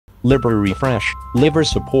Liver refresh, liver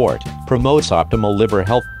support, promotes optimal liver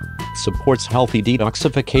health, supports healthy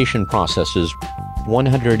detoxification processes.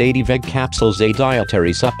 180 veg capsules, a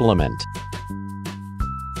dietary supplement.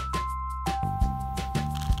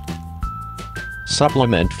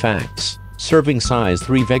 Supplement facts. Serving size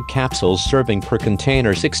 3 veg capsules, serving per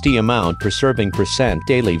container 60 amount per serving %,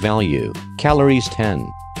 daily value. Calories 10.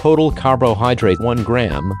 Total carbohydrate 1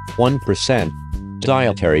 gram, 1%.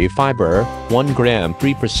 Dietary fiber 1 gram,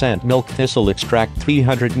 3%. Milk thistle extract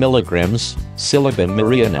 300 milligrams.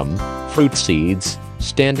 Silibin fruit seeds,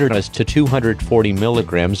 standardized to 240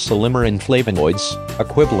 milligrams. Silymarin flavonoids,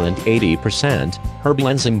 equivalent 80%. Herbal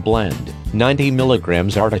Enzyme blend, 90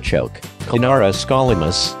 milligrams. Artichoke, Cynara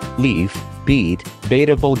scolymus, leaf, beet,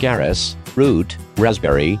 Beta vulgaris, root,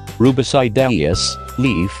 raspberry, Rubicideus,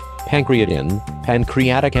 leaf, pancreatin,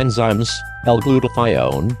 pancreatic enzymes,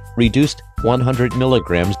 L-glutathione, reduced, 100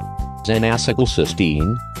 milligrams. N-Acetyl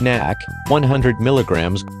Cysteine, NAC, 100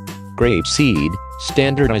 milligrams. Grape seed,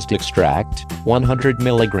 standardized extract, 100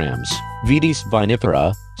 milligrams. Vitis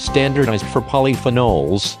vinifera, standardized for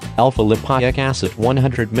polyphenols, alpha-lipoic acid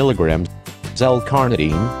 100 milligrams.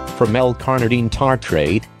 L-carnitine, from L-carnitine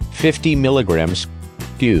tartrate, 50 milligrams.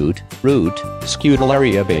 Scute, root,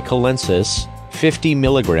 Scutellaria bacalensis, 50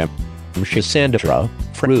 milligrams. Schisandra,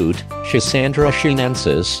 fruit, Schisandra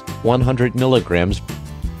chinensis, 100 milligrams.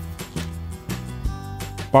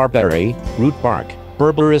 Barberry, root bark,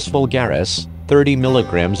 Berberis vulgaris, 30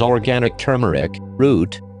 milligrams. Organic turmeric,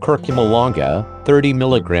 root, Curcuma longa, 30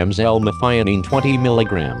 milligrams. L-methionine 20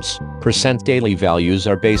 milligrams. Percent daily values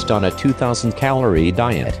are based on a 2,000 calorie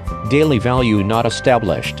diet. Daily value not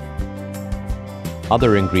established.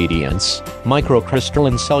 Other ingredients: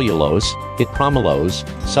 microcrystalline cellulose, ipromellose,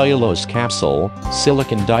 cellulose capsule,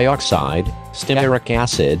 silicon dioxide, stearic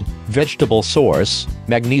acid, vegetable source,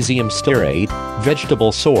 magnesium stearate,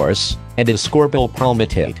 vegetable source, and ascorbyl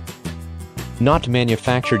palmitate. Not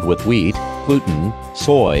manufactured with wheat, gluten,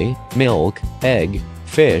 soy, milk, egg,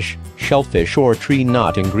 fish, shellfish or tree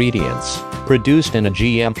nut ingredients. Produced in a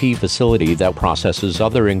GMP facility that processes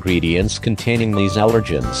other ingredients containing these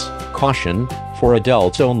allergens. Caution: for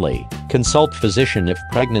adults only. Consult physician if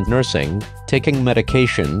pregnant, nursing, taking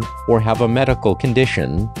medication, or have a medical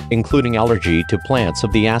condition, including allergy to plants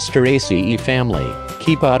of the Asteraceae family.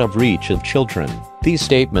 Keep out of reach of children. These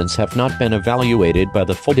statements have not been evaluated by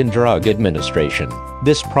the Food and Drug Administration.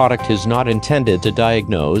 This product is not intended to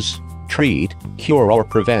diagnose, treat, cure or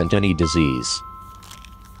prevent any disease.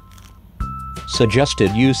 Suggested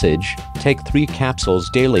usage: take 3 capsules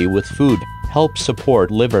daily with food. Help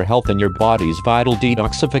support liver health and your body's vital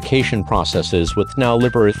detoxification processes with Now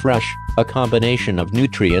Liver Refresh, a combination of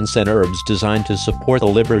nutrients and herbs designed to support the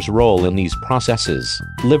liver's role in these processes.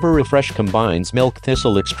 Liver Refresh combines milk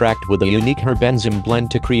thistle extract with a unique Herb-Enzyme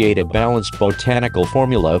blend to create a balanced botanical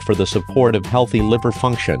formula for the support of healthy liver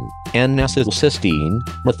function. N-Acetyl Cysteine,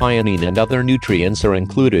 methionine and other nutrients are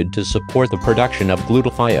included to support the production of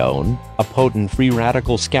glutathione, a potent free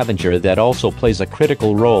radical scavenger that also plays a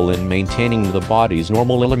critical role in maintaining the body's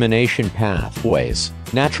normal elimination pathways.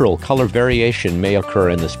 Natural color variation may occur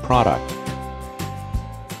in this product.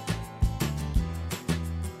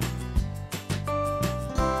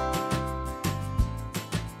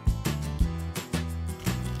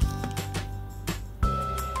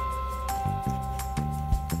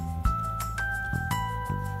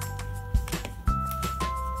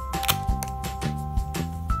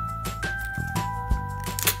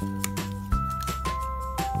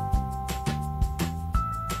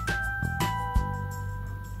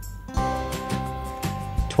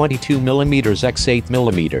 (22mm x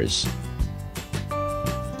 8mm).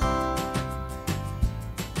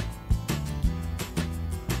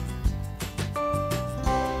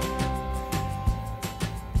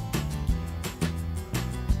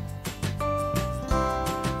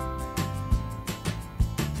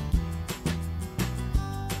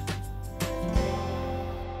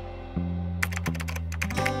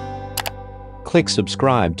 Click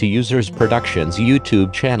subscribe to Users Productions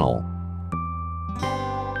YouTube channel.